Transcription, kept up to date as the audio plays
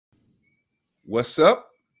What's up?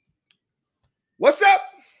 What's up?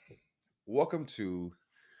 Welcome to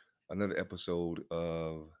another episode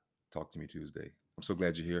of Talk to Me Tuesday. I'm so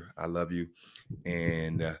glad you're here. I love you,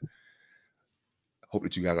 and hope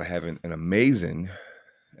that you guys are having an amazing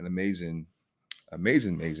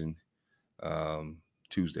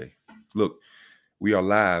Tuesday. Look, we are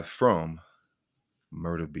live from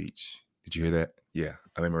Myrtle Beach. Did you hear that? Yeah,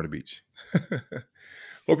 I'm in Myrtle Beach.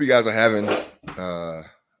 Hope you guys are having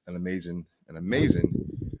an amazing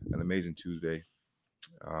Tuesday.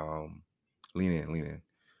 Lean in.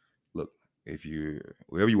 Look, if you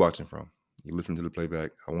wherever you're watching from, you listen to the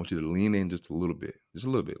playback, I want you to lean in just a little bit.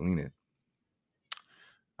 Lean in.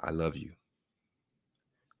 I love you.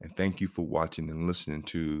 And thank you for watching and listening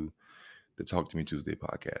to the Talk to Me Tuesday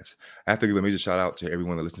podcast. I have to give a major shout out to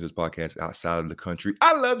everyone that listens to this podcast outside of the country.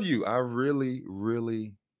 I love you. I really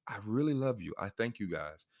love you. I thank you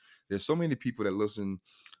guys. There's so many people that listen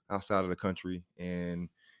outside of the country, and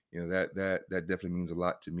you know that definitely means a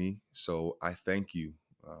lot to me. So I thank you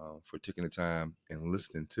for taking the time and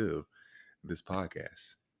listening to this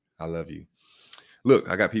podcast. I love you. Look,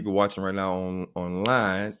 I got people watching right now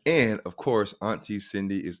online, and of course, Auntie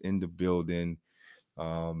Cindy is in the building.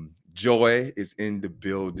 Joy is in the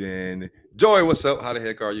building. Joy, what's up? How the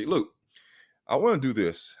heck are you? Look, I want to do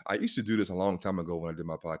this. I used to do this a long time ago when I did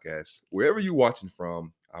my podcast. Wherever you're watching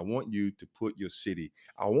from, I want you to put your city.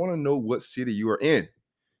 I want to know what city you are in.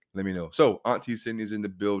 Let me know. So, Auntie Cindy is in the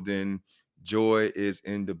building. Joy is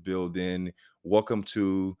in the building. Welcome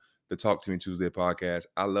to the Talk to Me Tuesday podcast.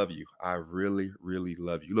 I love you. I really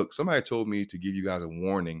love you. Look, somebody told me to give you guys a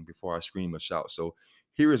warning before I scream or shout. So,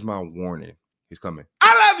 here is my warning. He's coming.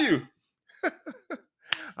 I love you.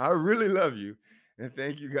 I really love you. And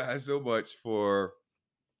thank you guys so much for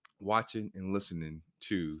watching and listening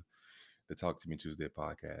to the Talk to Me Tuesday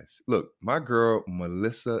podcast. Look, my girl,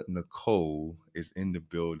 Melissa Nicole, is in the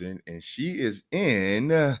building, and she is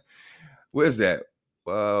in, where's that?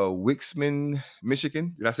 Wixman,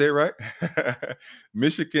 Michigan. Did I say it right?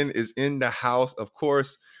 Michigan is in the house. Of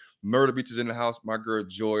course, Myrtle Beach is in the house. My girl,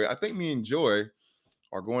 Joy. I think me and Joy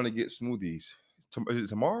are going to get smoothies. Is it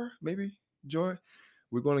tomorrow, maybe, Joy?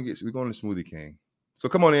 We're going to Smoothie King. So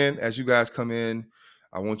come on in. As you guys come in,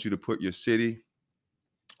 I want you to put your city,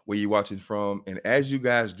 where you're watching from. And as you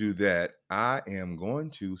guys do that, I am going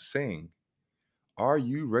to sing. Are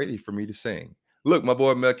you ready for me to sing? Look, my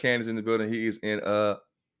boy Mel Can is in the building. He is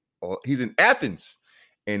he's in Athens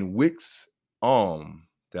and Wicks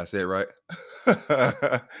Did I say it right?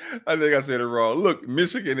 I think I said it wrong. Look,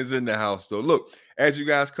 Michigan is in the house. So look, as you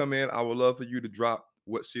guys come in, I would love for you to drop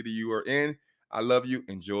what city you are in. I love you.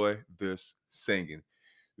 Enjoy this singing.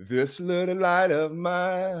 This little light of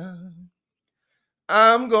mine,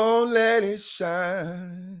 I'm gonna let it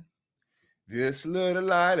shine. This little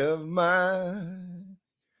light of mine,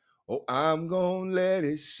 oh, I'm gonna let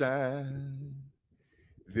it shine.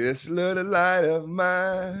 This little light of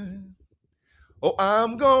mine, oh,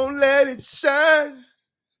 I'm gonna let it shine.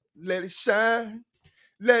 Let it shine.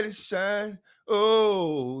 Let it shine.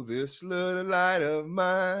 Oh, this little light of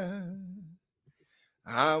mine,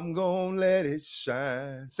 I'm gonna let it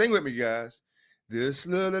shine. Sing with me, guys. This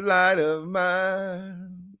little light of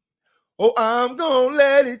mine, oh, I'm gonna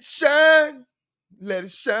let it shine. Let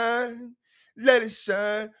it shine. Let it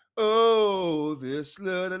shine. Oh, this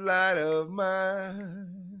little light of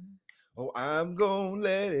mine, oh, I'm gonna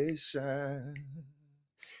let it shine.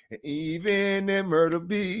 And even in Myrtle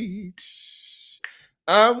Beach,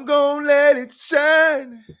 I'm gonna let it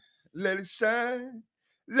shine. Let it shine.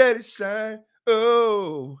 Let it shine.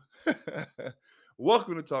 Oh.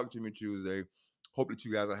 Welcome to Talk to Me Tuesday. Hope that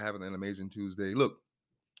you guys are having an amazing Tuesday. Look,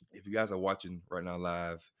 if you guys are watching right now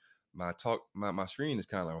live, my screen is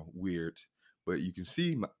kind of weird, but you can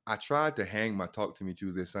see I tried to hang my Talk to Me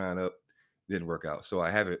Tuesday sign up, didn't work out. So I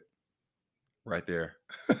have it right there.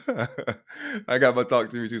 I got my Talk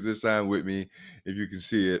to Me Tuesday sign with me. If you can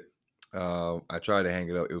see it, I tried to hang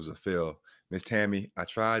it up. It was a fail. Miss Tammy, I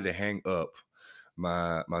tried to hang up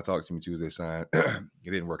my Talk to Me Tuesday sign. It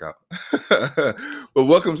didn't work out. But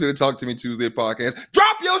welcome to the Talk to Me Tuesday podcast.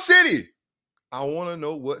 Drop your city. I want to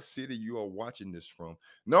know what city you are watching this from.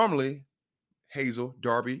 Normally, Hazel,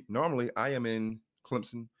 Darby. Normally, I am in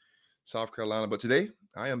Clemson, South Carolina. But today,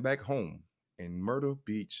 I am back home in Myrtle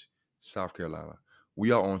Beach, South Carolina.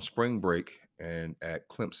 We are on spring break and at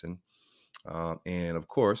Clemson. And of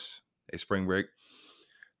course, a spring break,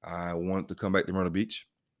 I want to come back to Myrtle Beach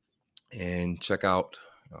and check out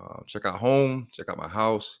home, check out my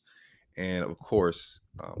house, and of course,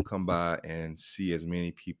 come by and see as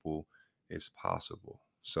many people as possible.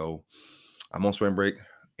 So I'm on spring break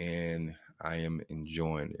and I am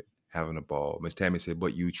enjoying it. having a ball. Miss Tammy said,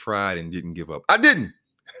 but you tried and didn't give up. I didn't.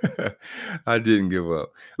 I didn't give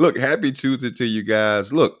up. Look, happy Tuesday to you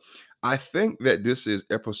guys. Look, I think that this is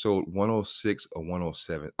episode 106 or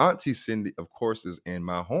 107. Auntie Cindy, of course, is in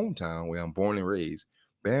my hometown where I'm born and raised,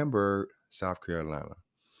 Bamberg, South Carolina.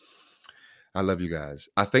 I love you guys.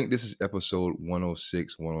 I think this is episode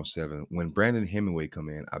 106, 107. When Brandon Hemingway come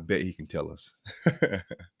in, I bet he can tell us.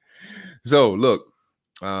 So, look,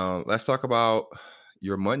 let's talk about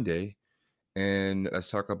your Monday. And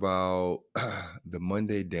let's talk about the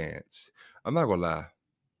Monday dance. I'm not gonna lie.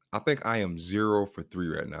 I think I am 0 for 3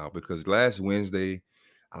 right now because last Wednesday,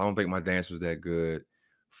 I don't think my dance was that good.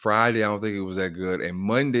 Friday, I don't think it was that good. And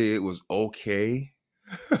Monday, it was okay,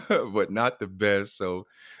 but not the best. So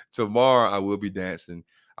tomorrow, I will be dancing.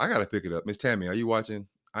 I gotta pick it up. Miss Tammy, are you watching?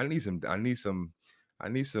 I need some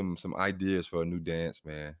ideas for a new dance,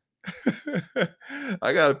 man.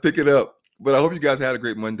 I gotta pick it up. But I hope you guys had a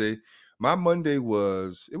great Monday. My Monday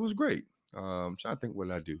was great. Trying to think what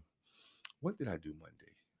did I do. What did I do Monday?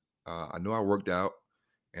 I know I worked out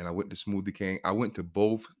and I went to Smoothie King. I went to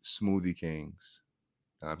both Smoothie Kings.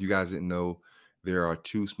 If you guys didn't know, there are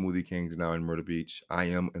 2 Smoothie Kings now in Myrtle Beach. I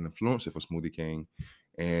am an influencer for Smoothie King.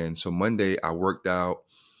 And so Monday I worked out.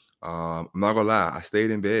 I'm not gonna lie, I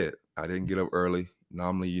stayed in bed. I didn't get up early.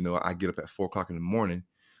 Normally, I get up at 4 o'clock in the morning,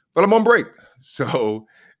 but I'm on break. So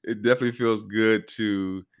it definitely feels good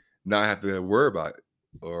to not have to worry about it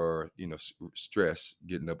or, stress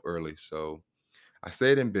getting up early. So I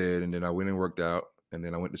stayed in bed and then I went and worked out. And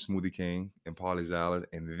then I went to Smoothie King in Pawleys Island.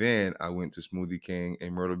 And then I went to Smoothie King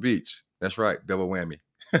in Myrtle Beach. That's right, double whammy.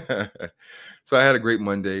 So I had a great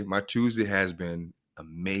Monday. My Tuesday has been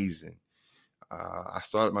amazing. I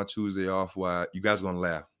started my Tuesday off while you guys are going to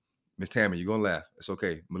laugh. Miss Tammy, you're going to laugh. It's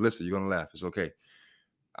okay. Melissa, you're going to laugh. It's okay.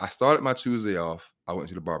 I started my Tuesday off. I went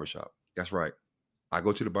to the barbershop. That's right. I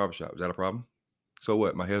go to the barbershop. Is that a problem? So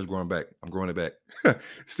what? My hair's growing back. I'm growing it back.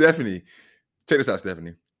 Stephanie, check this out,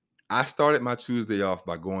 Stephanie. I started my Tuesday off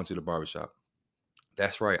by going to the barbershop.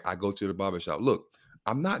 That's right. I go to the barbershop. Look,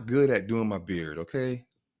 I'm not good at doing my beard, okay?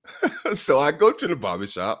 So I go to the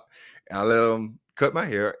barbershop, and I let them cut my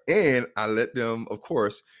hair, and I let them, of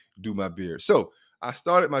course, do my beard. So I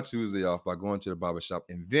started my Tuesday off by going to the barbershop,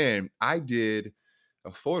 and then I did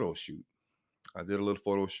a photo shoot. I did a little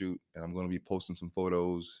photo shoot, and I'm going to be posting some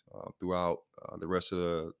photos throughout the rest of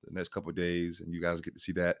the next couple of days, and you guys get to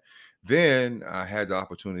see that. Then I had the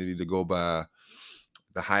opportunity to go by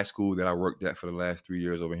the high school that I worked at for the last 3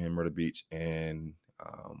 years over here in Myrtle Beach, and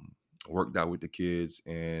worked out with the kids,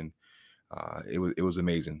 and it was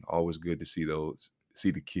amazing. Always good to see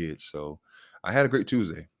the kids. So I had a great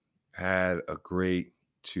Tuesday. Had a great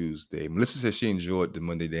Tuesday. Melissa says she enjoyed the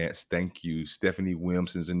Monday dance. Thank you. Stephanie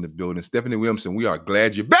Williamson's in the building. Stephanie Williamson, we are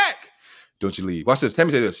glad you're back. Don't you leave. Watch this.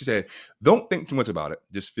 Tammy said this. She said, don't think too much about it.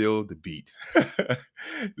 Just feel the beat.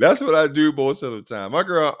 That's what I do most of the time. My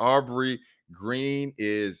girl, Aubrey Green,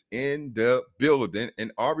 is in the building.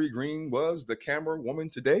 And Aubrey Green was the camera woman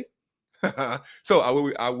today. So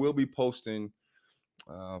I will be posting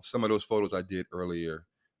some of those photos I did earlier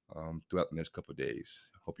throughout the next couple of days.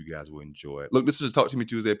 Hope you guys will enjoy it. Look, this is a Talk to Me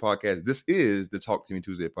Tuesday podcast. This is the Talk to Me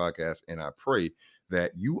Tuesday podcast, and I pray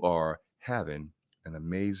that you are having an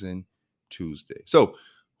amazing Tuesday. So,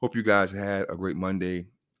 hope you guys had a great Monday.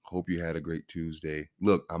 Hope you had a great Tuesday.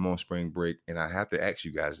 Look, I'm on spring break, and I have to ask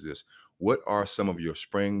you guys this. What are some of your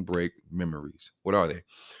spring break memories? What are they?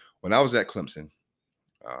 When I was at Clemson,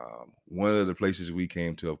 one of the places we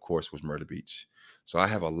came to, of course, was Myrtle Beach. So I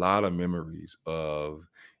have a lot of memories of.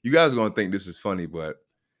 You guys are gonna think this is funny, but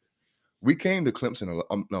we came to Clemson a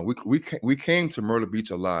lot. No, we came to Myrtle Beach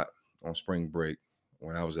a lot on spring break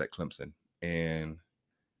when I was at Clemson, and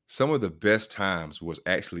some of the best times was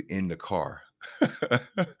actually in the car.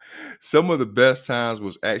 Some of the best times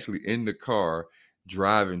was actually in the car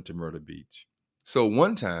driving to Myrtle Beach. So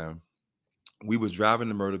one time we was driving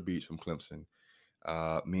to Myrtle Beach from Clemson.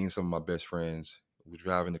 Me and some of my best friends were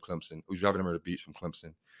driving to Clemson. We were driving to Myrtle Beach from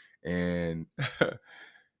Clemson, and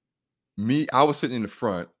I was sitting in the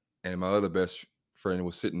front, and my other best friend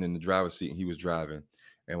was sitting in the driver's seat, and he was driving.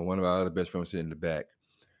 And one of our other best friends was sitting in the back.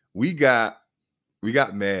 We got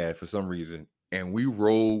mad for some reason, and we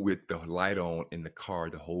rolled with the light on in the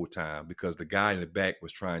car the whole time because the guy in the back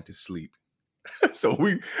was trying to sleep. So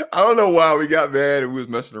I don't know why we got mad and we was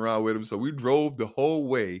messing around with him. So we drove the whole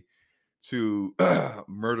way to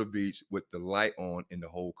Myrtle Beach with the light on in the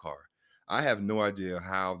whole car. I have no idea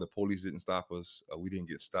how the police didn't stop us. We didn't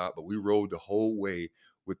get stopped, but we rode the whole way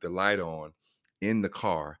with the light on in the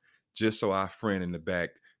car just so our friend in the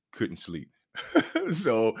back couldn't sleep.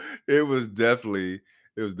 So it was definitely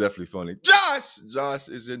It was definitely funny. Josh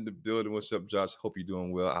is in the building. What's up, Josh? Hope you're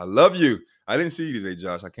doing well. I love you. I didn't see you today,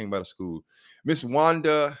 Josh. I came by to school. Miss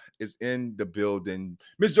Wanda is in the building.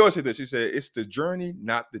 Miss Joyce said this. She said, it's the journey,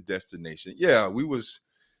 not the destination. Yeah,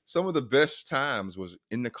 some of the best times was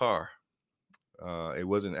in the car. It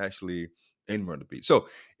wasn't actually in Myrtle Beach. So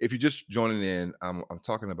if you're just joining in, I'm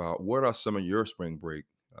talking about what are some of your spring break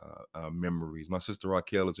memories. My sister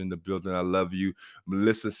Raquel is in the building. I love you.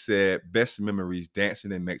 Melissa said best memories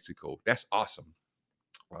dancing in Mexico. That's awesome.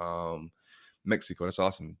 Mexico, that's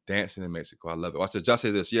awesome. Dancing in Mexico, I love it. Watch this. Josh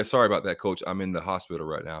said this. Yeah, sorry about that, Coach. I'm in the hospital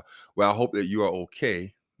right now. Well, I hope that you are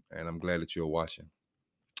okay, and I'm glad that you're watching.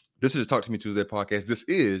 This is the Talk to Me Tuesday podcast. This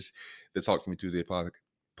is the Talk to Me Tuesday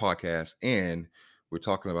podcast, and we're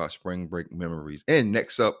talking about spring break memories. And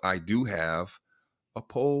next up, I do have a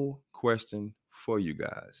poll question for you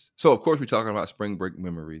guys. So, of course, we're talking about spring break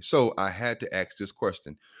memories. So, I had to ask this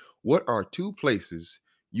question. What are 2 places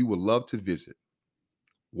you would love to visit?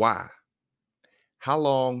 Why? How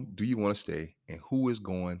long do you want to stay? And who is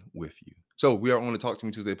going with you? So, we are on the Talk to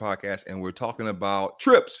Me Tuesday podcast, and we're talking about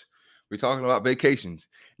trips. We're talking about vacations.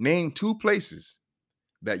 Name 2 places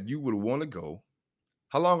that you would want to go.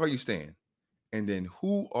 How long are you staying? And then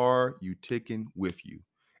who are you taking with you?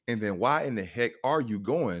 And then why in the heck are you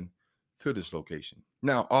going to this location?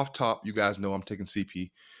 Now, off top, you guys know I'm taking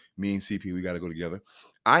CP. Me and CP, we got to go together.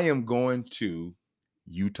 I am going to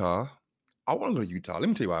Utah. I want to go to Utah. Let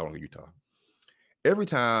me tell you why I want to go to Utah. Every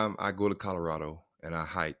time I go to Colorado and I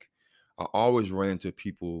hike, I always run into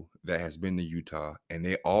people that has been to Utah, and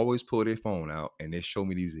they always pull their phone out and they show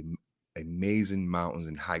me these amazing mountains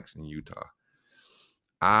and hikes in Utah.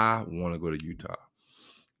 I want to go to Utah,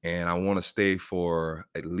 and I want to stay for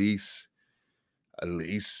at least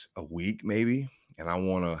a week, maybe. And I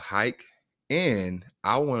want to hike, and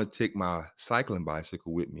I want to take my cycling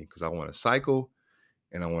bicycle with me because I want to cycle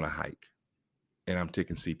and I want to hike. And I'm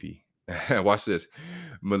taking CP. Watch this.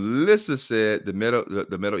 Melissa said the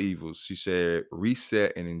Meadow Evils. She said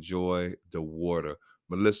reset and enjoy the water.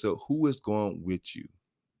 Melissa, who is going with you?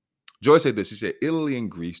 Joy said this. She said Italy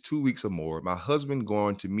and Greece, 2 weeks or more. My husband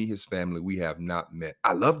going to meet his family we have not met.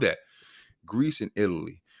 I love that. Greece and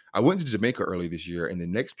Italy. I went to Jamaica early this year, and the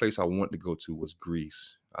next place I wanted to go to was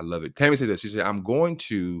Greece. I love it. Tammy said this. She said, I'm going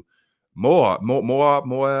to Moab.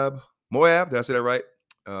 Did I say that right?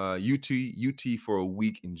 UT for a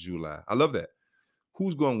week in July. I love that.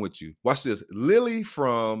 Who's going with you? Watch this. Lily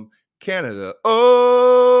from Canada. Oh,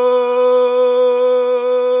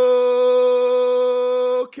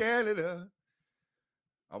 Canada.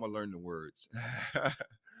 I'm going to learn the words.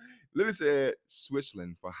 Lily said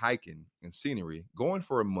Switzerland for hiking and scenery, going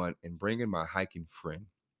for a month and bringing my hiking friend.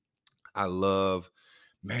 I love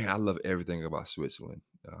everything about Switzerland.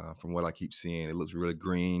 From what I keep seeing, it looks really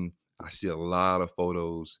green. I see a lot of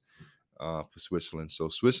photos for Switzerland. So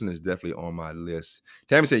Switzerland is definitely on my list.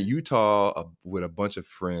 Tammy said Utah with a bunch of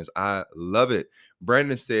friends. I love it.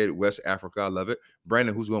 Brandon said West Africa. I love it.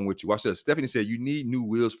 Brandon, who's going with you? Watch this. Stephanie said you need new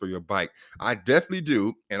wheels for your bike. I definitely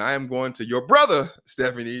do. And I am going to your brother,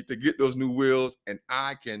 Stephanie, to get those new wheels. And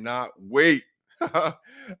I cannot wait.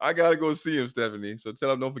 I got to go see him, Stephanie. So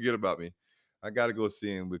tell him, don't forget about me. I got to go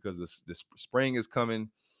see him because the spring is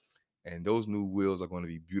coming. And those new wheels are going to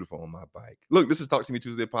be beautiful on my bike. Look, this is Talk to Me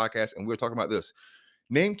Tuesday podcast, and we're talking about this.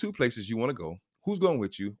 Name 2 places you want to go. Who's going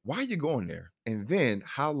with you? Why are you going there? And then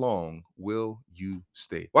how long will you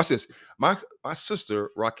stay? Watch this. My sister,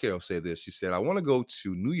 Raquel, said this. She said, I want to go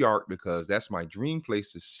to New York because that's my dream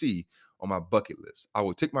place to see on my bucket list. I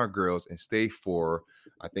will take my girls and stay for,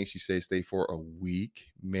 I think she said stay for a week,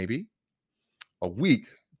 maybe. A week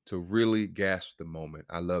to really gasp the moment.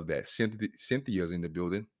 I love that. Cynthia's in the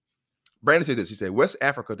building. Brandon said this. He said, West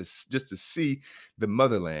Africa just to see the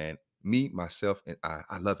motherland, me, myself, and I.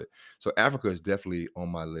 I love it. So Africa is definitely on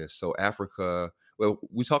my list. So Africa, well,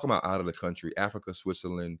 we talk about out of the country, Africa,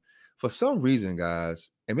 Switzerland. For some reason,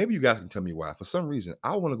 guys, and maybe you guys can tell me why. For some reason,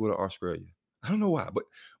 I want to go to Australia. I don't know why,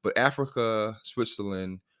 but Africa,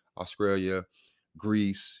 Switzerland, Australia,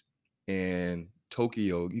 Greece, and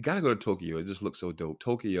Tokyo. You got to go to Tokyo. It just looks so dope.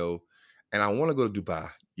 Tokyo. And I want to go to Dubai.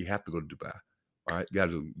 You have to go to Dubai. All right,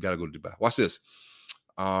 gotta go to Dubai. Watch this.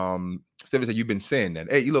 Stephanie said, you've been saying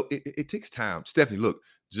that. Hey, look, it takes time. Stephanie, look,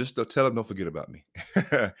 just tell him don't forget about me.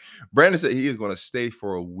 Brandon said he is going to stay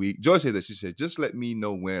for a week. Joy said that. She said, just let me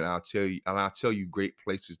know when I'll tell you great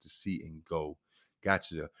places to see and go.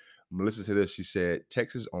 Gotcha. Melissa said this. She said,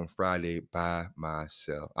 Texas on Friday by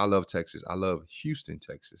myself. I love Texas. I love Houston,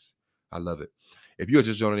 Texas. I love it. If you're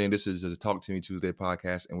just joining in, this is the Talk to Me Tuesday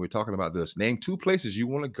podcast, and we're talking about this. Name 2 places you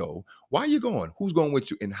want to go. Why are you going? Who's going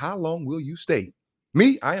with you? And how long will you stay?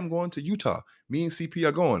 Me, I am going to Utah. Me and CP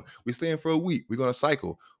are going. We're staying for a week. We're going to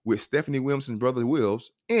cycle with Stephanie Williamson's brother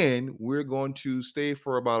Wills, and we're going to stay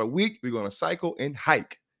for about a week. We're going to cycle and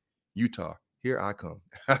hike Utah. Here I come.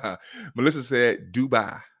 Melissa said,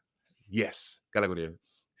 Dubai. Yes, gotta go there.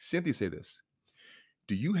 Cynthia said this.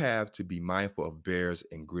 Do you have to be mindful of bears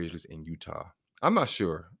and grizzlies in Utah? I'm not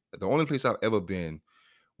sure. The only place I've ever been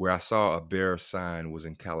where I saw a bear sign was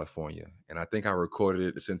in California. And I think I recorded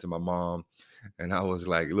it to send to my mom. And I was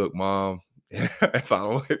like, look, mom,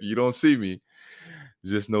 if you don't see me,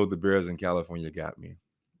 just know the bears in California got me.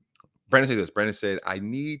 Brandon said this. Brandon said, I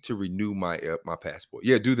need to renew my passport.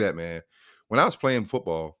 Yeah, do that, man. When I was playing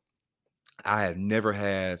football, I have never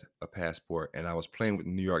had a passport, and I was playing with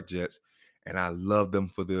the New York Jets, and I love them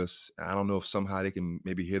for this. I don't know if somehow they can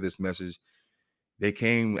maybe hear this message. They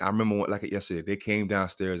came, I remember like yesterday, they came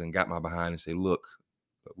downstairs and got my behind and said, look,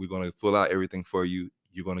 we're going to fill out everything for you.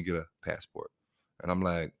 You're going to get a passport. And I'm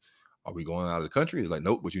like, are we going out of the country? He's like,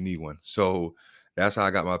 nope, but you need one. So that's how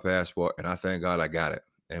I got my passport, and I thank God I got it.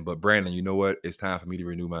 But Brandon, you know what? It's time for me to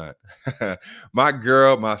renew mine. My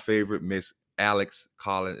girl, my favorite, Miss Alex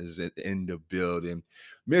Collins is in the building.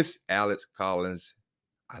 Miss Alex Collins,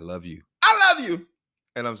 I love you. I love you.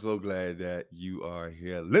 And I'm so glad that you are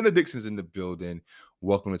here. Linda Dixon's in the building.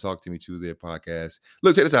 Welcome to Talk to Me Tuesday podcast.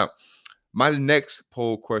 Look, check this out. My next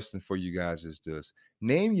poll question for you guys is this.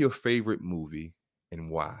 Name your favorite movie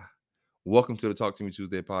and why. Welcome to the Talk to Me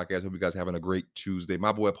Tuesday podcast. Hope you guys are having a great Tuesday.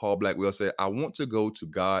 My boy Paul Blackwell said, I want to go to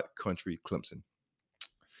God Country Clemson.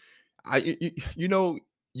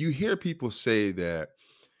 You hear people say that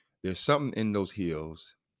there's something in those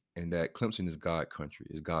hills and that Clemson is God country,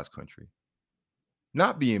 is God's country.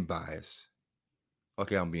 Not being biased.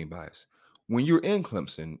 Okay, I'm being biased. When you're in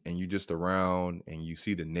Clemson and you're just around and you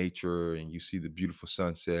see the nature and you see the beautiful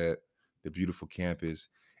sunset, the beautiful campus,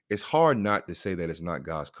 it's hard not to say that it's not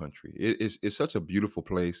God's country. It's such a beautiful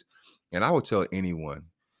place. And I would tell anyone,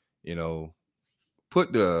 you know,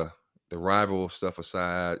 put the rival stuff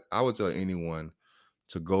aside. I would tell anyone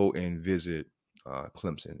to go and visit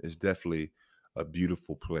Clemson. It's definitely a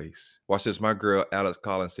beautiful place. Watch this. My girl Alex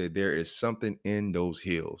Collins said there is something in those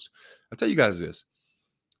hills. I'll tell you guys this.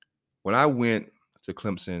 When I went to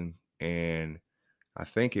Clemson, and I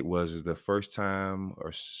think it was the first time,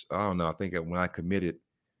 or I don't know, I think when I committed,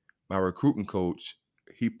 my recruiting coach,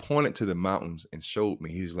 he pointed to the mountains and showed me.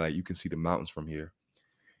 He's like, you can see the mountains from here.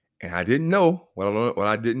 And I didn't know what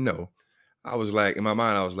I didn't know. I was like, in my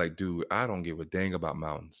mind, I was like, dude, I don't give a dang about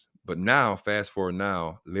mountains. But now, fast forward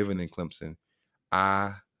now, living in Clemson,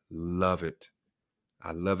 I love it.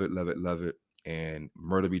 I love it, love it, love it. And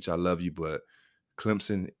Myrtle Beach, I love you, but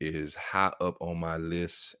Clemson is high up on my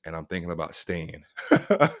list, and I'm thinking about staying.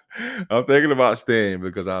 I'm thinking about staying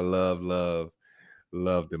because I love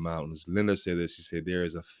the mountains. Linda said this. She said, there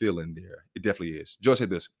is a feeling there. It definitely is. Joy said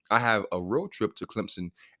this. I have a road trip to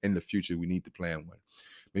Clemson in the future. We need to plan one.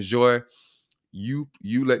 Ms. Joy, you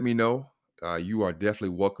let me know. You are definitely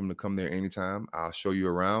welcome to come there anytime. I'll show you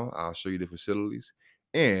around. I'll show you the facilities.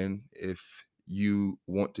 And if you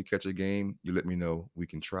want to catch a game, you let me know. We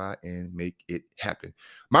can try and make it happen.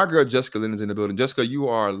 My girl Jessica Lynn is in the building. Jessica, you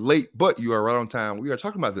are late, but you are right on time. We are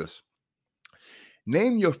talking about this.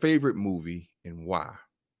 Name your favorite movie and why.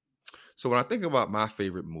 So when I think about my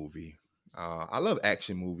favorite movie, I love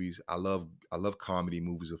action movies. I love comedy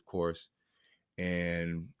movies, of course.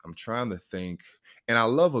 And I'm trying to think, and I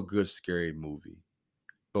love a good scary movie.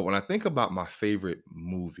 But when I think about my favorite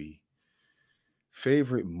movie,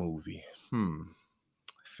 favorite movie.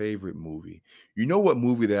 You know what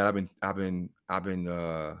movie that I've been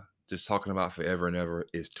just talking about forever and ever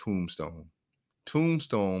is Tombstone.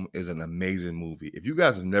 Tombstone is an amazing movie. If you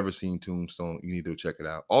guys have never seen Tombstone, you need to check it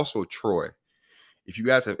out. Also, Troy. If you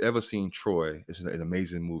guys have ever seen Troy, it's an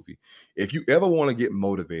amazing movie. If you ever want to get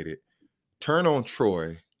motivated, turn on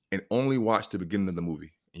Troy and only watch the beginning of the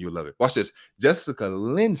movie, and you'll love it. Watch this. Jessica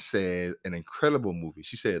Lynn said an incredible movie.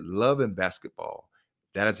 She said Love and Basketball.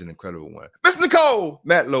 That is an incredible one. Miss Nicole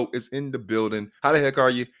Matlow is in the building. How the heck are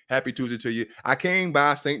you? Happy Tuesday to you. I came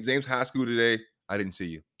by St. James High School today. I didn't see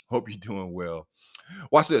you. Hope you're doing well.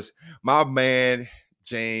 Watch this. My man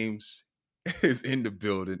James is in the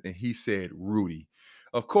building, and he said Rudy.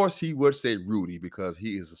 Of course, he would say Rudy because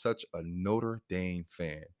he is such a Notre Dame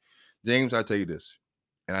fan. James, I tell you this,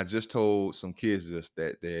 and I just told some kids this,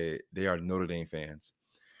 that they are Notre Dame fans.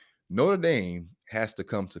 Notre Dame has to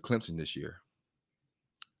come to Clemson this year.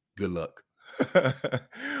 Good luck.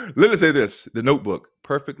 Let us say this, The Notebook,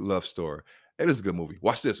 perfect love story. It is a good movie.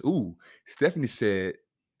 Watch this. Ooh, Stephanie said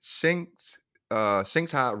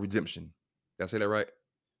Shanghai Redemption. Did I say that right?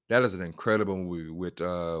 That is an incredible movie with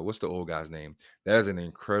what's the old guy's name? That is an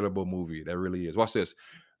incredible movie. That really is. Watch this.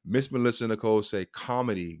 Miss Melissa Nicole say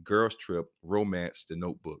comedy, girls trip, romance, The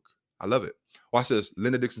Notebook. I love it. Watch this.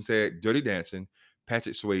 Linda Dixon said Dirty Dancing,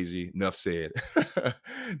 Patrick Swayze, enough said.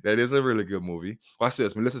 That is a really good movie. Watch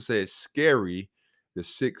this. Melissa said Scary, The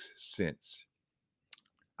Sixth Sense.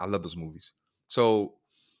 I love those movies. So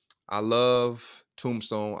I love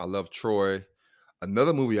Tombstone. I love Troy.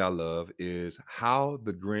 Another movie I love is How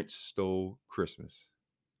the Grinch Stole Christmas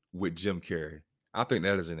with Jim Carrey. I think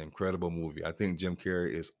that is an incredible movie. I think Jim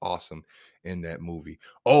Carrey is awesome in that movie.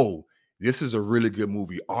 Oh, this is a really good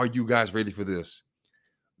movie. Are you guys ready for this?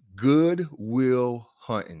 Good Will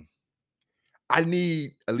Hunting. I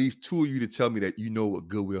need at least two of you to tell me that you know what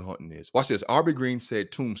Good Will Hunting is. Watch this. Aubrey Green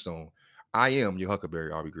said Tombstone. I am your Huckleberry,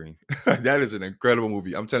 Aubrey Green. That is an incredible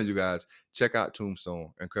movie. I'm telling you guys, check out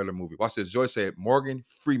Tombstone. Incredible movie. Watch this. Joy said Morgan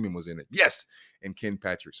Freeman was in it. Yes. And Ken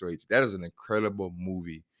Patrick Swayze. That is an incredible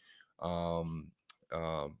movie. Um,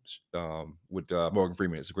 with Morgan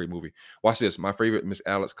Freeman. It's a great movie. Watch this. My favorite, Miss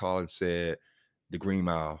Alex Collins said The Green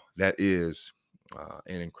Mile. That is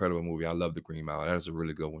an incredible movie. I love The Green Mile. That is a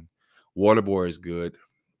really good one. Waterboy is good.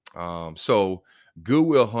 So Good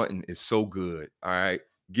Will Hunting is so good. All right.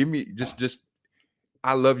 Give me just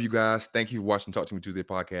I love you guys. Thank you for watching Talk to Me Tuesday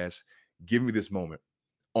podcast. Give me this moment.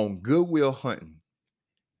 On Good Will Hunting,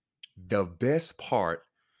 the best part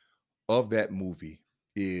of that movie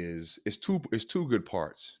is it's two good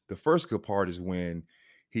parts. The first good part is when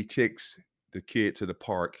he takes the kid to the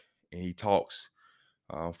park and he talks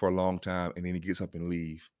for a long time and then he gets up and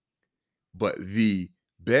leave. But the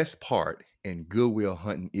best part in Good Will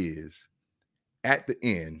Hunting is at the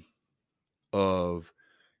end of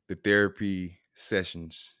the therapy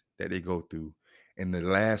sessions that they go through, and the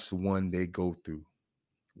last one they go through,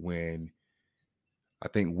 when I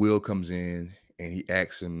think Will comes in and he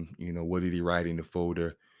asks him, what did he write in the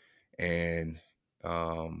folder? And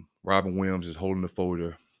Robin Williams is holding the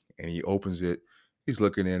folder and he opens it. He's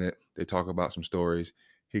looking in it. They talk about some stories.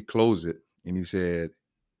 He closed it and he said,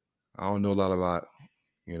 I don't know a lot about,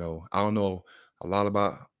 I don't know a lot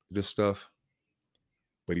about this stuff,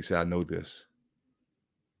 but he said, I know this.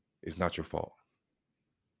 It's not your fault.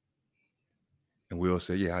 And Will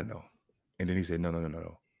said, yeah, I know. And then he said,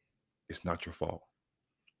 no. It's not your fault.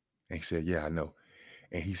 And he said, yeah, I know.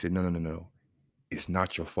 And he said, no. It's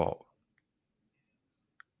not your fault.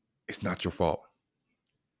 It's not your fault.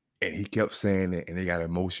 And he kept saying it and they got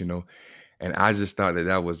emotional. And I just thought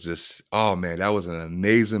that was just, oh man, that was an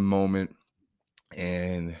amazing moment.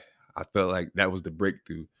 And I felt like that was the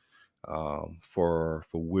breakthrough for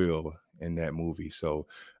Will in that movie. So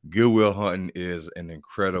Good Will Hunting is an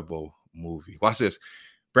incredible movie. Watch this.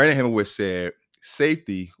 Brandon Hemingway said,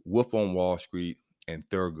 Safety, Wolf on Wall Street, and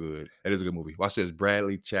Thurgood. That is a good movie. Watch this.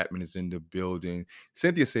 Bradley Chapman is in the building.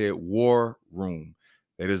 Cynthia said War Room.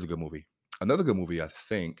 That is a good movie. Another good movie I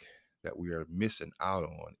think that we are missing out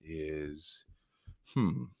on is,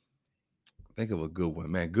 think of a good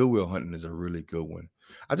one. Man, Good Will Hunting is a really good one.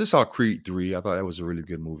 I just saw Creed 3. I thought that was a really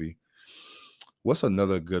good movie. What's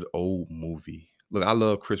another good old movie? Look, I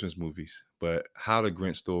love Christmas movies, but How the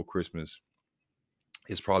Grinch Stole Christmas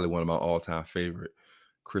is probably one of my all-time favorite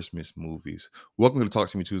Christmas movies. Welcome to the Talk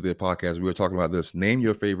to Me Tuesday podcast. We were talking about this. Name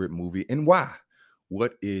your favorite movie and why.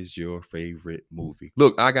 What is your favorite movie?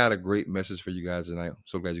 Look, I got a great message for you guys tonight. I'm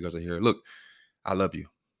so glad you guys are here. Look, I love you.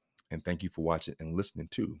 And thank you for watching and listening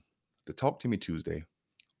to the Talk to Me Tuesday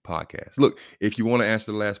podcast. Look, if you want to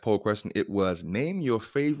answer the last poll question, it was name your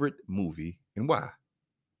favorite movie and why.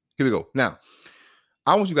 Here we go. Now,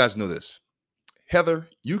 I want you guys to know this. Heather,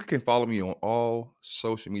 you can follow me on all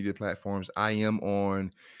social media platforms. I am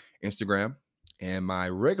on Instagram, and my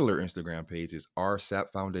regular Instagram page is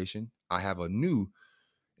RSAP Foundation. I have a new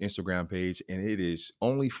Instagram page, and it is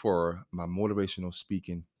only for my motivational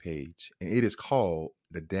speaking page, and it is called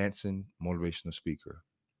The Dancing Motivational Speaker.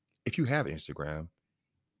 If you have Instagram,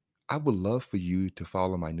 I would love for you to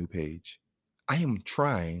follow my new page. I am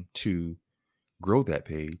trying to grow that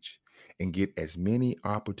page and get as many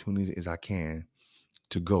opportunities as I can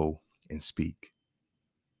to go and speak.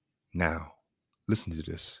 Now, listen to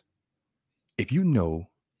this. If you know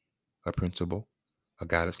a principal, a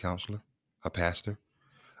guidance counselor, a pastor,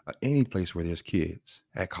 any place where there's kids,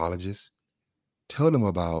 at colleges, tell them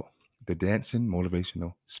about the Dancing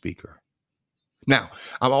Motivational Speaker. Now,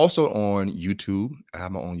 I'm also on YouTube. I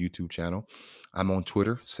have my own YouTube channel. I'm on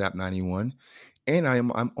Twitter, SAP91, and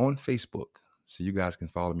I'm on Facebook. So you guys can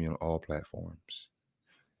follow me on all platforms.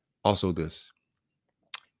 Also this,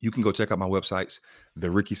 you can go check out my websites,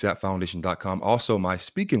 therickysapfoundation.com. Also my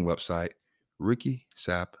speaking website,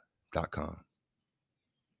 rickysap.com.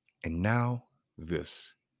 And now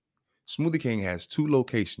this. Smoothie King has 2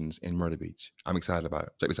 locations in Myrtle Beach. I'm excited about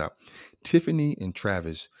it. Check this out. Tiffany and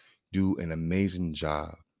Travis do an amazing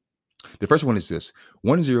job. The first one is this: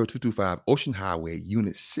 10225 Ocean Highway,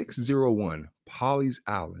 Unit 601, Polly's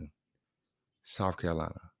Island, South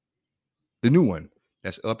Carolina. The new one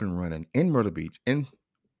that's up and running in Myrtle Beach in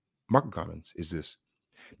Market Commons is this: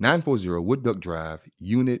 940 Wood Duck Drive,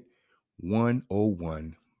 Unit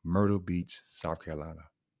 101, Myrtle Beach, South Carolina.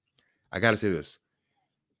 I got to say this.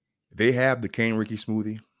 They have the Cane Ricky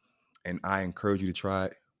smoothie, and I encourage you to try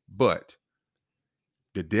it. But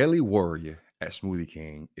the Daily Warrior at Smoothie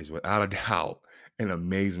King is without a doubt an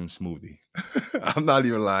amazing smoothie. I'm not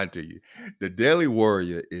even lying to you. The Daily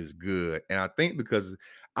Warrior is good. And I think because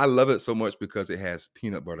I love it so much because it has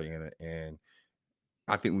peanut butter in it. And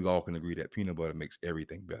I think we all can agree that peanut butter makes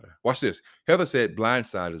everything better. Watch this. Heather said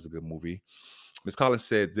Blindside is a good movie. Miss Collins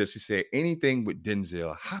said this. She said, anything with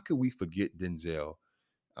Denzel. How could we forget Denzel?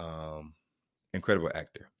 Incredible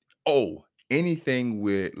actor. Oh, anything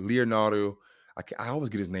with Leonardo. I always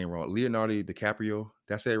get his name wrong. Leonardo DiCaprio.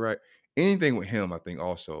 That's it, right? Anything with him, I think,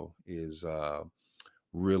 also is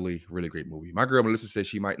really, really great movie. My girl Melissa says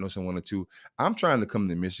she might know someone or two. I'm trying to come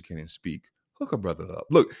to Michigan and speak. Hook a brother up.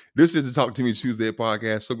 Look, this is the Talk to Me Tuesday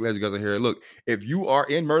podcast. So glad you guys are here. Look, if you are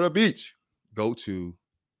in Myrtle Beach, go to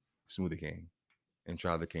Smoothie King and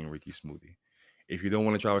try the King Ricky smoothie. If you don't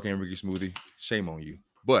want to try the King Ricky smoothie, shame on you.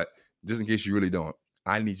 But just in case you really don't,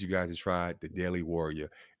 I need you guys to try the Daily Warrior.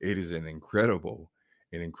 It is an incredible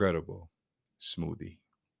smoothie.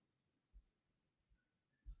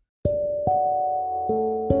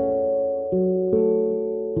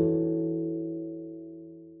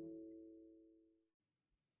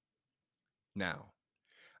 Now,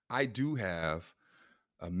 I do have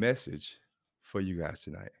a message for you guys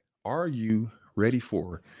tonight. Are you ready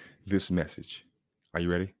for this message? Are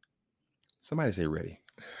you ready? Somebody say ready.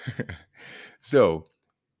 So,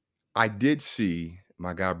 I did see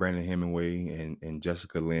my guy Brandon Hemingway and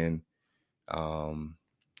Jessica Lynn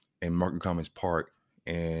in Market Commons Park.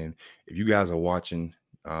 And if you guys are watching,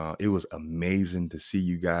 it was amazing to see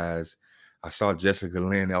you guys. I saw Jessica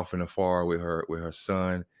Lynn off in the far with her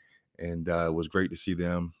son, and it was great to see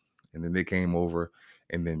them. And then they came over,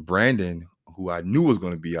 and then Brandon, who I knew was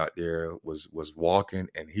going to be out there, was walking,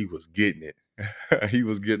 and he was getting it. He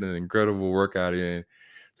was getting an incredible workout in.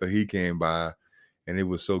 So he came by, and it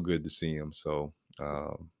was so good to see him. So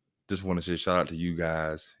just want to say shout out to you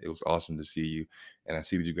guys. It was awesome to see you. And I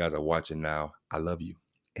see that you guys are watching now. I love you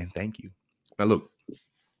and thank you. Now, look,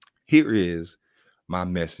 here is my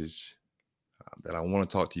message that I want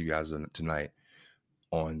to talk to you guys tonight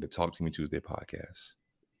on the Talk to Me Tuesday podcast.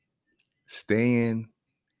 Staying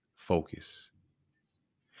focused.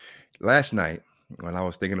 Last night, when I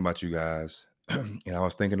was thinking about you guys and I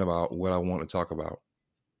was thinking about what I want to talk about,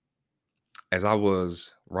 as I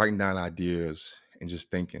was writing down ideas and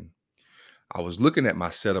just thinking, I was looking at my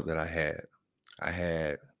setup that I had. I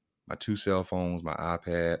had my 2 cell phones, my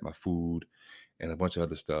iPad, my food, and a bunch of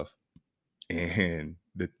other stuff. And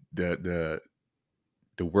the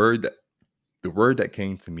word that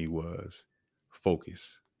came to me was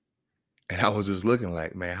focus. And I was just looking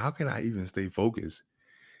like, man, how can I even stay focused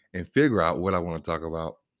and figure out what I want to talk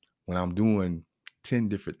about when I'm doing 10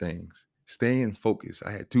 different things? Staying focused.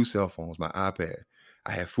 I had 2 cell phones, my iPad.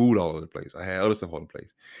 I had food all over the place. I had other stuff all over the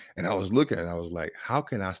place. And I was looking and I was like, how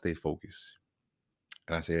can I stay focused?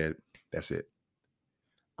 And I said, that's it.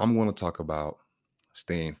 I'm going to talk about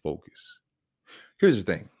staying focused. Here's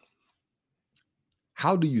the thing.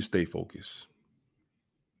 How do you stay focused?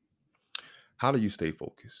 How do you stay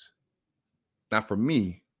focused? Now, for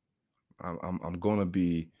me, I'm going to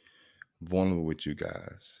be vulnerable with you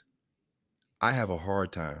guys. I have a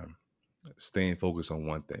hard time staying focused on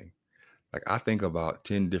one thing. Like, I think about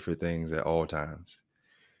 10 different things at all times.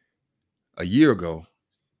 A year ago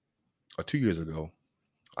or 2 years ago,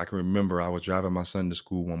 I can remember I was driving my son to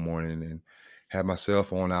school one morning and had my cell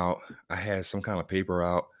phone out. I had some kind of paper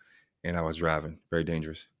out and I was driving. Very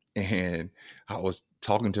dangerous. And I was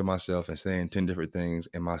talking to myself and saying 10 different things.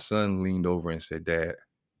 And my son leaned over and said, Dad,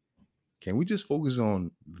 can we just focus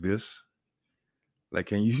on this? Like,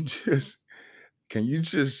 can you just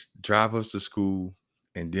drive us to school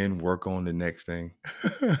and then work on the next thing?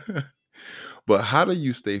 But how do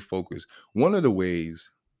you stay focused? One of the ways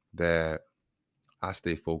that I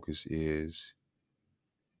stay focused is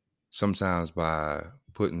sometimes by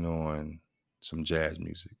putting on some jazz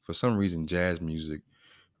music. For some reason, jazz music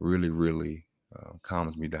really, really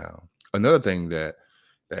calms me down. Another thing that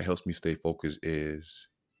helps me stay focused is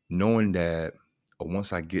knowing that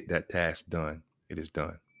once I get that task done, it is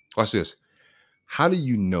done. Watch this. How do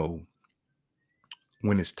you know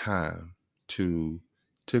when it's time to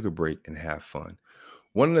take a break and have fun?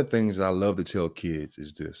 One of the things that I love to tell kids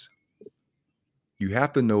is this: you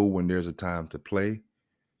have to know when there's a time to play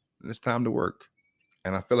and it's time to work.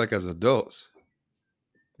 And I feel like as adults,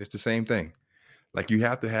 it's the same thing. Like you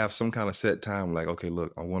have to have some kind of set time, like, okay,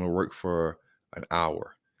 look, I want to work for an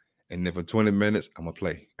hour. And then for 20 minutes, I'm gonna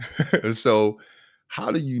play. So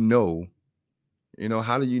how do you know,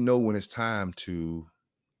 how do you know when it's time to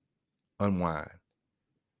unwind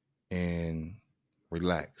and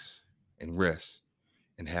relax and rest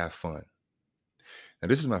and have fun? Now,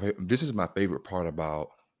 this is my favorite part about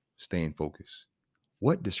staying focused.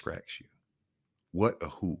 What distracts you? What or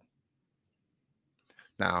who?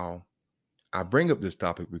 Now, I bring up this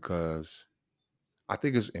topic because I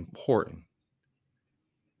think it's important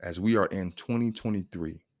as we are in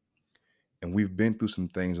 2023 and we've been through some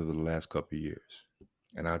things over the last couple of years.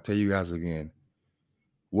 And I'll tell you guys again,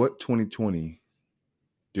 what 2020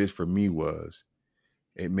 did for me was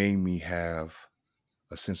it made me have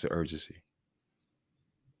a sense of urgency.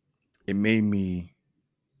 It made me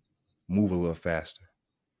move a little faster.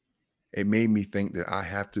 It made me think that I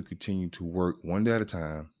have to continue to work one day at a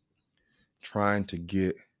time, trying to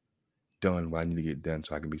get done what I need to get done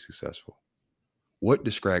so I can be successful. What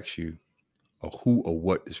distracts you, or who or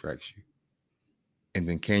what distracts you? And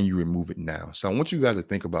then can you remove it now? So I want you guys to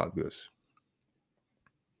think about this.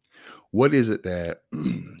 What is it that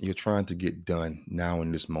you're trying to get done now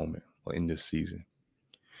in this moment or in this season?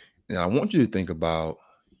 And I want you to think about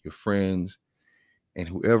your friends and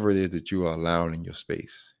whoever it is that you are allowing in your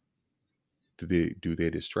space. Do they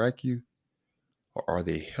distract you, or are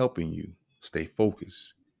they helping you stay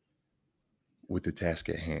focused with the task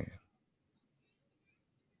at hand?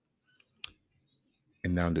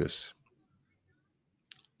 And now this.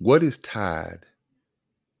 What is tied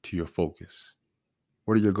to your focus?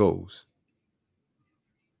 What are your goals?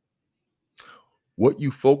 What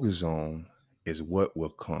you focus on is what will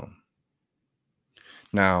come.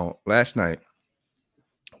 Now, last night,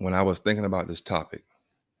 when I was thinking about this topic,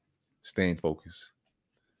 staying focused,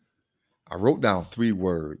 I wrote down 3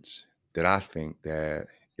 words that I think that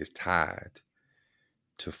is tied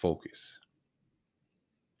to focus.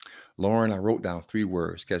 Lauren, I wrote down 3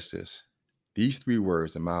 words. Catch this. These 3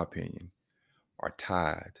 words, in my opinion, are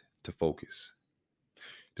tied to focus.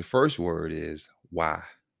 The first word is why.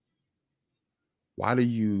 Why do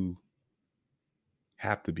you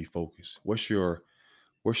have to be focused? What's your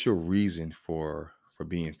reason for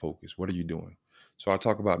being focused? What are you doing? So I'll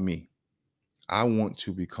talk about me. I will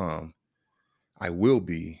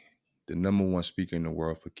be the number 1 speaker in the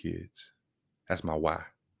world for kids. That's my why.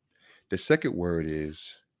 The second word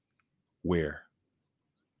is where.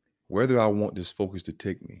 Where do I want this focus to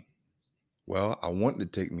take me? Well, I want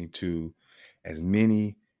it to take me to as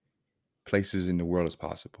many places in the world as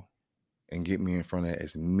possible and get me in front of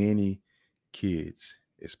as many kids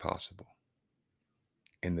as possible.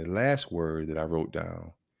 And the last word that I wrote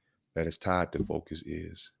down that is tied to focus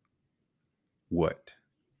is what.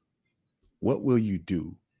 What will you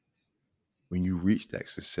do when you reach that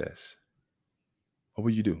success? What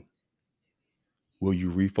will you do? Will you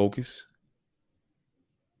refocus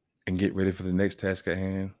and get ready for the next task at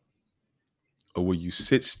hand? Or will you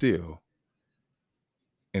sit still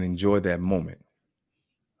and enjoy that moment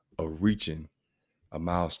of reaching a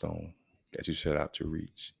milestone that you set out to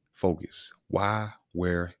reach? Focus. Why,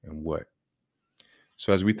 where, and what?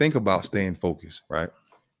 So as we think about staying focused, right?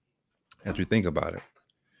 As we think about it,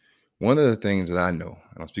 one of the things that I know,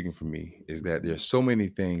 and I'm speaking for me, is that there's so many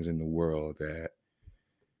things in the world that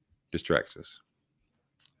distracts us.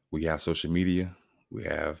 We have social media. We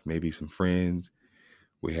have maybe some friends.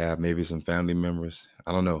 We have maybe some family members.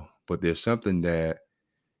 I don't know. But there's something that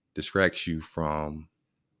distracts you from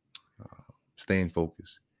staying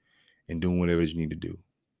focused and doing whatever you need to do.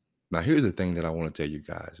 Now, here's the thing that I want to tell you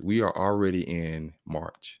guys. We are already in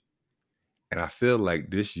March. And I feel like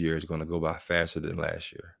this year is going to go by faster than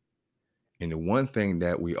last year. And the one thing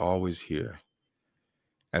that we always hear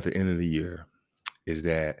at the end of the year is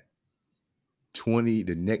that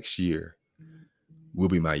the next year will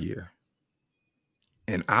be my year.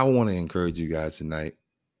 And I want to encourage you guys tonight.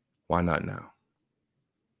 Why not now?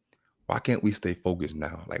 Why can't we stay focused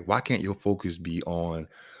now? Like, why can't your focus be on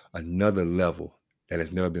another level that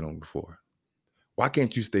has never been on before? Why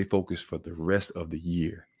can't you stay focused for the rest of the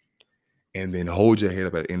year and then hold your head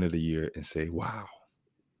up at the end of the year and say, wow,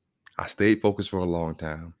 I stayed focused for a long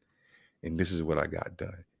time and this is what I got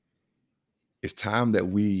done. It's time that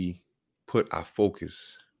we put our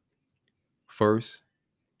focus first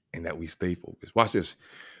and that we stay focused. Watch this.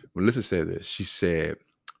 Melissa said this. She said,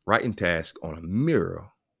 Writing task on a mirror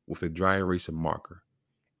with a dry eraser marker.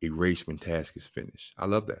 Erase when task is finished. I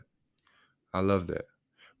love that. I love that.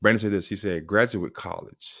 Brandon said this. He said, graduate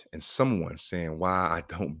college and someone saying why I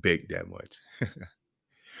don't bake that much.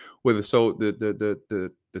 So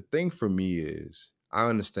the thing for me is I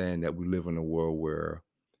understand that we live in a world where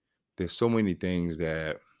there's so many things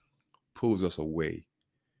that pulls us away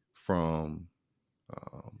from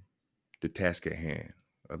the task at hand,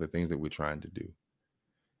 or the things that we're trying to do.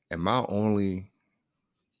 And my only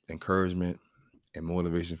encouragement and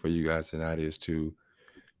motivation for you guys tonight is to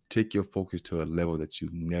take your focus to a level that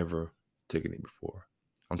you've never taken it before.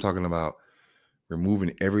 I'm talking about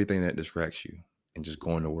removing everything that distracts you and just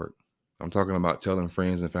going to work. I'm talking about telling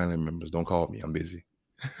friends and family members, don't call me, I'm busy.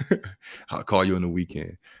 I'll call you on the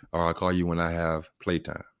weekend, or I'll call you when I have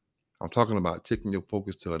playtime. I'm talking about taking your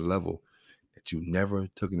focus to a level that you've never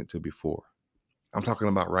taken it to before. I'm talking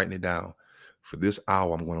about writing it down. For this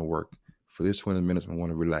hour, I'm going to work. For this 20 minutes, I'm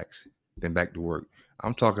going to relax. Then back to work.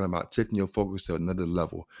 I'm talking about taking your focus to another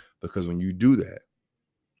level, because when you do that,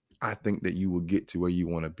 I think that you will get to where you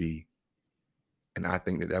want to be. And I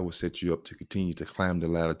think that that will set you up to continue to climb the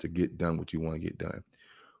ladder to get done what you want to get done.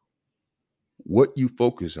 What you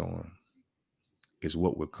focus on is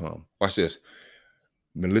what will come. Watch this.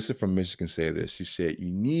 Melissa from Michigan said this. She said,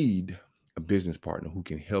 you need a business partner who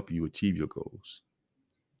can help you achieve your goals.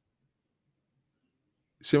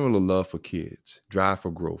 Similar love for kids, drive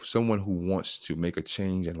for growth, someone who wants to make a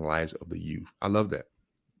change in the lives of the youth. I love that.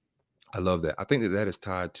 I love that. I think that that is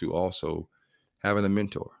tied to also having a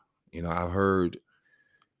mentor. You know, I've heard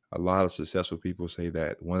a lot of successful people say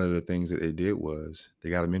that one of the things that they did was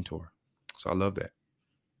they got a mentor. So I love that.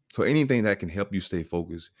 So anything that can help you stay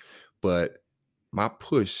focused. But my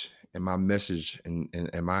push and my message and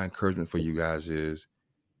my encouragement for you guys is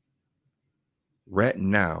right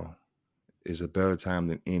now is a better time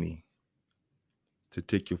than any to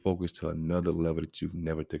take your focus to another level that you've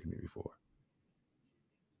never taken it before.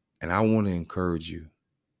 And I want to encourage you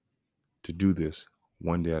to do this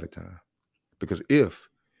one day at a time. Because if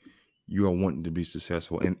you are wanting to be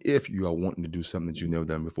successful, and if you are wanting to do something that you've never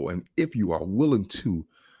done before, and if you are willing to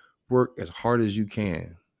work as hard as you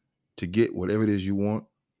can to get whatever it is you want,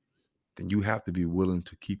 then you have to be willing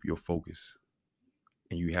to keep your focus.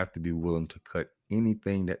 And you have to be willing to cut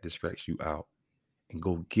anything that distracts you out and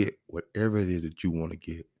go get whatever it is that you want to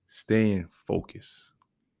get. Stay in focus.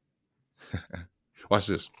 Watch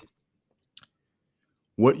this.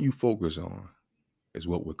 What you focus on is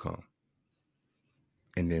what will come.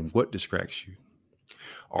 And then what distracts you?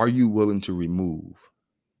 Are you willing to remove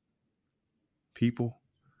people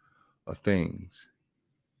or things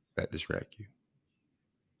that distract you?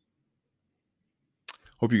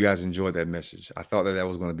 Hope you guys enjoyed that message. I thought that that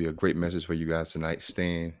was going to be a great message for you guys tonight.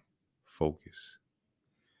 Staying focused.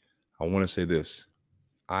 I want to say this.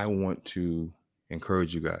 I want to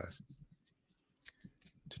encourage you guys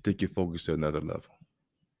to take your focus to another level.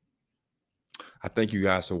 I thank you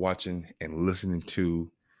guys for watching and listening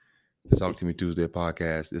to the Talk to Me Tuesday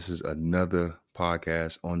podcast. This is another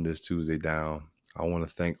podcast on this Tuesday down. I want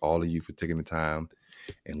to thank all of you for taking the time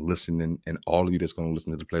and listening, and all of you that's going to listen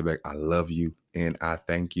to the playback. I love you and I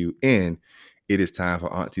thank you. And it is time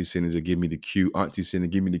for Auntie Cindy to give me the cue. Auntie Cindy,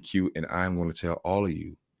 give me the cue, and I'm going to tell all of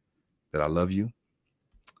you that I love you.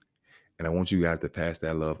 And I want you guys to pass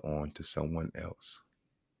that love on to someone else.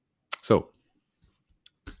 So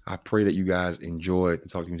I pray that you guys enjoyed the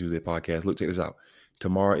Talk to Me Tuesday podcast. Look, check this out.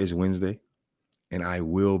 Tomorrow is Wednesday, and I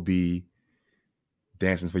will be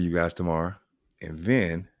dancing for you guys tomorrow. And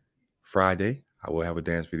then Friday, I will have a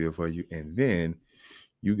dance video for you. And then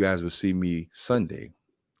you guys will see me Sunday,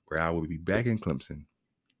 where I will be back in Clemson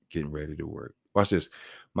getting ready to work. Watch this.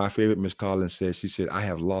 My favorite Miss Collins says, she said, I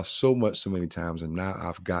have lost so much so many times, and now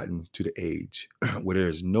I've gotten to the age where there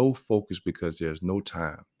is no focus because there's no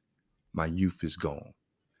time. My youth is gone.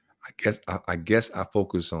 I guess I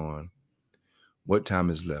focus on what time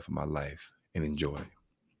is left of my life and enjoy it.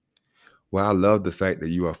 Well, I love the fact that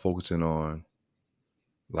you are focusing on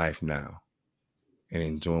life now and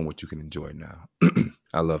enjoying what you can enjoy now.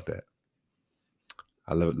 I love that.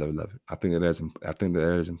 I love it, love it, love it. I think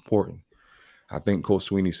that is important. I think Coach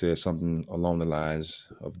Sweeney says something along the lines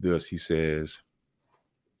of this. He says,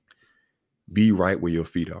 be right where your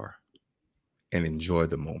feet are and enjoy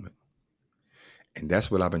the moment. And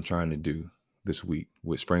that's what I've been trying to do this week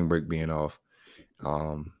with spring break being off.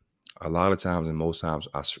 A lot of times and most times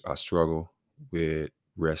I struggle with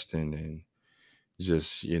resting and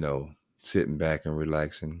just, sitting back and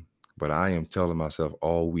relaxing. But I am telling myself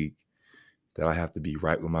all week that I have to be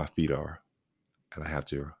right where my feet are and I have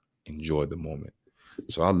to enjoy the moment.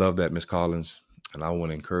 So I love that, Miss Collins. And I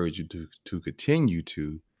want to encourage you to continue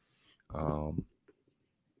to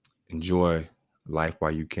enjoy life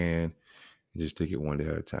while you can, and just take it one day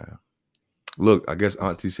at a time. Look, I guess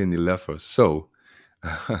Auntie Cindy left us, so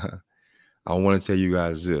I want to tell you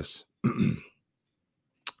guys this.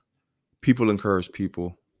 People encourage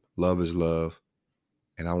people. Love is love.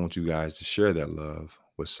 And I want you guys to share that love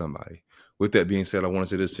with somebody. With that being said, I want to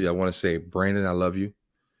say this to you. I want to say, Brandon, I love you.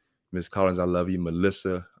 Miss Collins, I love you.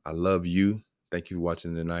 Melissa, I love you. Thank you for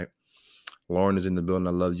watching tonight. Lauren is in the building.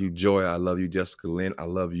 I love you. Joy, I love you. Jessica Lynn, I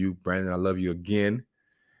love you. Brandon, I love you again.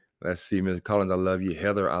 Let's see. Miss Collins, I love you.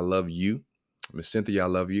 Heather, I love you. Miss Cynthia, I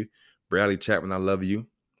love you. Bradley Chapman, I love you.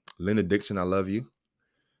 Linda Dixon, I love you.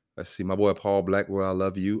 Let's see. My boy Paul Blackwell, I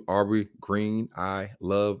love you. Aubrey Green, I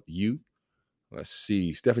love you. Let's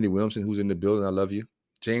see. Stephanie Williamson, who's in the building, I love you.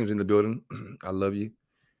 James in the building, I love you.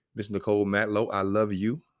 Miss Nicole Matlow, I love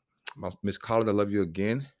you. Miss Collins, I love you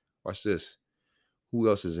again. Watch this. Who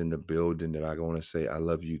else is in the building that I want to say I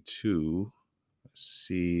love you to? Let's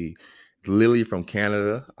see. Lily from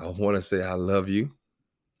Canada, I want to say I love you.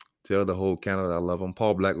 Tell the whole Canada I love them.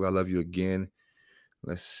 Paul Blackwell, I love you again.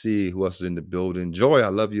 Let's see who else is in the building. Joy, I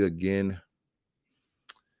love you again.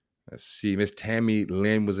 Let's see. Miss Tammy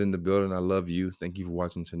Lynn was in the building. I love you. Thank you for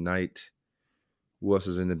watching tonight. Who else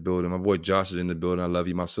is in the building? My boy Josh is in the building. I love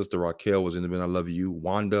you. My sister Raquel was in the building. I love you.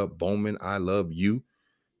 Wanda Bowman, I love you.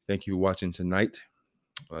 Thank you for watching tonight.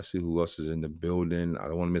 Let's see who else is in the building. I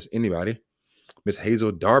don't want to miss anybody. Miss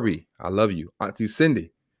Hazel Darby, I love you. Auntie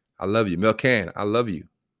Cindy, I love you. Mel Can, I love you.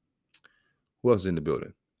 Who else is in the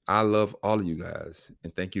building? I love all of you guys.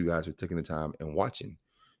 And thank you guys for taking the time and watching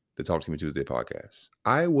the Talk to Me Tuesday podcast.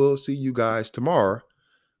 I will see you guys tomorrow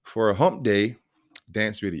for a hump day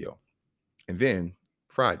dance video. And then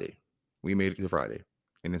Friday, we made it to Friday.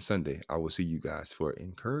 And then Sunday, I will see you guys for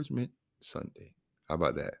Encouragement Sunday. How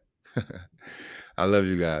about that? I love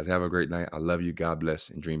you guys. Have a great night. I love you. God bless,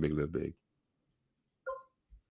 and dream big, live big.